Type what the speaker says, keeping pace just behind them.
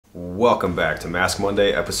Welcome back to Mask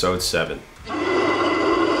Monday, episode 7.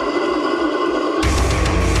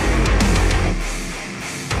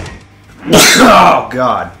 Oh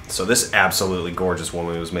god. So this absolutely gorgeous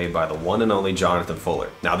woman was made by the one and only Jonathan Fuller.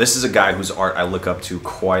 Now this is a guy whose art I look up to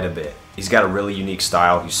quite a bit. He's got a really unique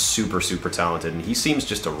style, he's super talented, and he seems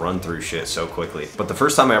just to run through shit so quickly. But the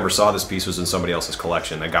first time I ever saw this piece was in somebody else's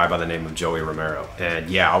collection, a guy by the name of Joey Romero. And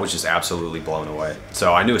yeah, I was just absolutely blown away.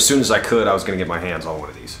 So I knew as soon as I could I was gonna get my hands on one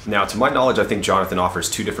of these. Now to my knowledge, I think Jonathan offers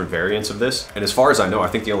 2 different variants of this, and as far as I know, I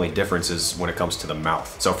think the only difference is when it comes to the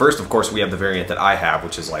mouth. So first, of course, we have the variant that I have,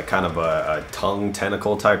 which is like kind of a tongue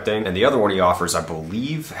tentacle type thing, and the other one he offers, I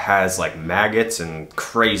believe, has like maggots and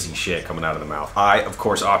crazy shit coming out of the mouth. I, of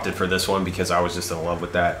course, opted for this one because I was just in love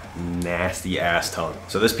with that nasty ass tongue.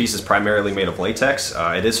 So this piece is primarily made of latex.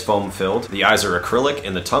 It is foam filled. The eyes are acrylic,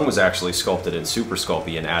 and the tongue was actually sculpted in Super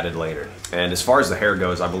Sculpey and added later. And as far as the hair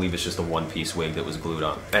goes, I believe it's just a one-piece wig that was glued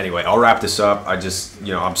on. Anyway, I'll wrap this up.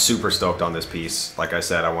 I'm super stoked on this piece. Like I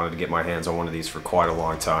said, I wanted to get my hands on one of these for quite a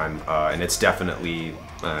long time, and it's definitely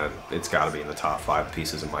it's got to be in the top 5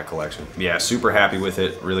 pieces in my collection. Yeah, super happy with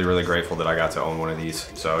it. Really grateful that I got to own one of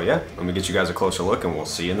these. So yeah, let me get you guys a closer look, and we'll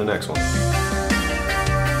see you in the next one.